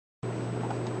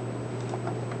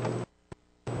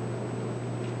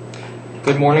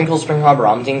Good morning, Cold Spring Harbor.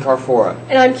 I'm Dean Carfora.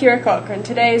 And I'm Kira Cochran.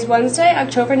 Today is Wednesday,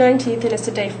 October 19th, and it's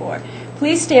a day 4.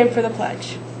 Please stand for the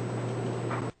pledge.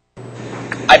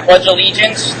 I pledge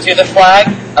allegiance to the flag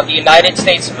of the United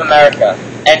States of America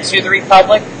and to the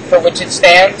republic for which it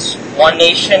stands, one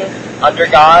nation, under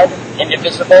God,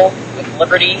 indivisible, with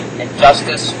liberty and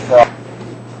justice for all.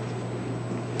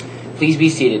 Please be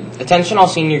seated. Attention all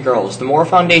senior girls. The Moore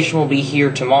Foundation will be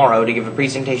here tomorrow to give a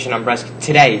presentation on breast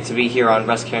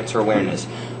cancer awareness.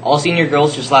 All senior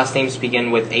girls whose last names begin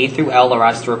with A through L are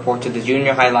asked to report to the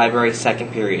junior high library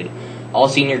second period. All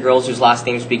senior girls whose last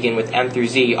names begin with M through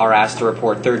Z are asked to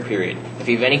report third period. If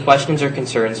you have any questions or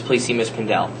concerns, please see Ms.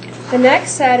 Pindell. The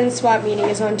next SAD and SWAT meeting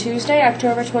is on Tuesday,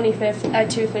 October 25th at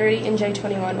 2:30 in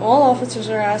J21. All officers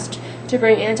are asked to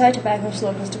bring anti-tobacco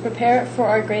slogans to prepare for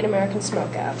our Great American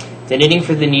Smoke Out. The Knitting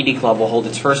for the Needy Club will hold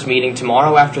its first meeting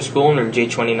tomorrow after school in room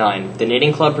J29. The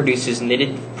Knitting Club produces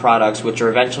knitted products which are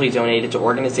eventually donated to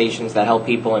organizations that help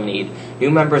people in need.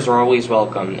 New members are always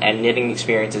welcome, and knitting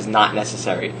experience is not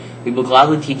necessary. We will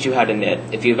gladly teach you how to knit.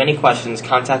 If you have any questions,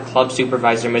 contact Club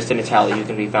Supervisor Mr. Natali, who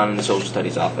can be found in the Social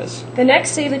Studies office. The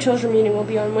next Save the Children meeting will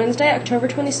be on Wednesday, October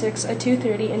 26th at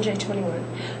 2:30 in J21.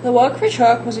 The Walk for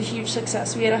Chalk was a huge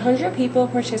success. We had 100 people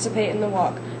participate in the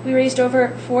walk. We raised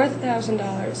over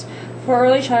 $4,000 for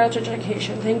early childhood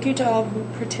education. Thank you to all who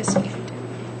participated.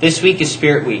 This week is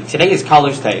Spirit Week. Today is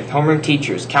Colors Day. Homeroom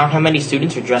teachers, count how many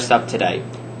students are dressed up today.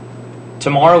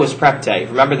 Tomorrow is Prep Day.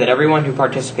 Remember that everyone who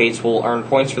participates will earn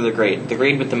points for their grade. The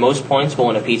grade with the most points will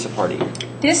win a pizza party.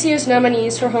 This year's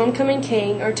nominees for Homecoming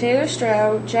King are Taylor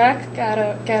Stroud, Jack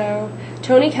Gatto,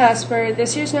 Tony Casper.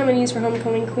 This year's nominees for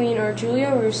Homecoming Queen are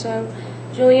Julia Russo,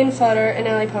 Julian Futter, and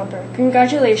Allie Pumper.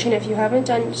 Congratulations. If you haven't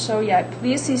done so yet,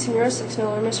 please see Senior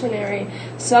Sixnell or Miss Ranieri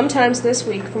sometimes this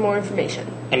week for more information.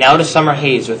 And now to Summer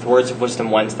Hayes with Words of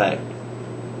Wisdom Wednesday.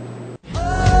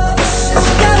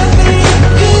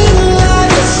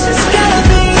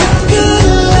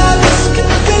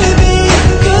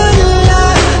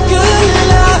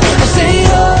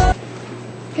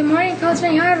 Good morning, Cold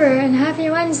Spring Harbor, and happy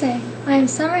Wednesday. I am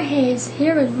Summer Hayes,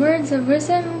 here with Words of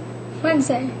Wisdom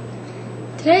Wednesday.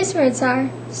 Today's words are,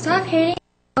 stop hating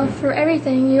yourself for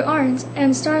everything you aren't,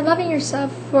 and start loving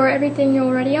yourself for everything you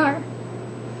already are.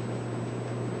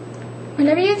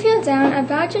 Whenever you feel down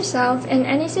about yourself in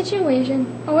any situation,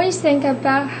 always think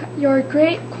about your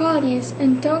great qualities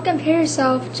and don't compare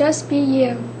yourself, just be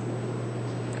you.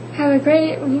 Have a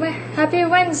great, happy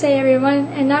Wednesday, everyone,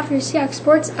 and now for your Seahawks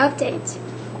Sports Update.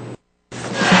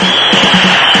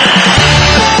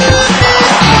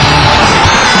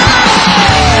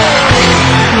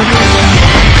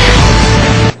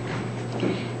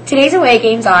 Today's away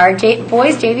games are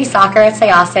boys JV soccer at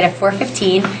Syosset at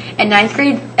 4:15 and 9th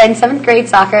grade and 7th grade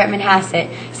soccer at Manhasset,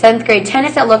 7th grade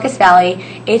tennis at Locust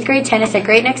Valley, 8th grade tennis at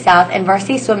Great Neck South, and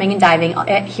varsity swimming and diving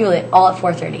at Hewlett, all at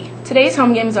 4:30. Today's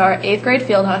home games are 8th grade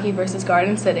field hockey versus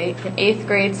Garden City and 8th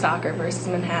grade soccer versus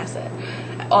Manhasset,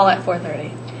 all at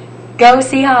 4:30. Go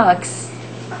Seahawks!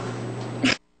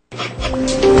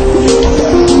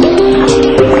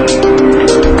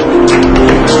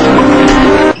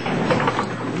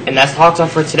 And that's HawkTalk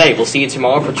for today. We'll see you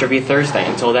tomorrow for Trivia Thursday.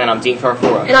 Until then, I'm Dean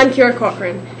Carfora. And I'm Kira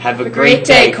Cochran. Have a great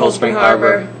day, Cold Spring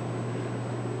Harbor.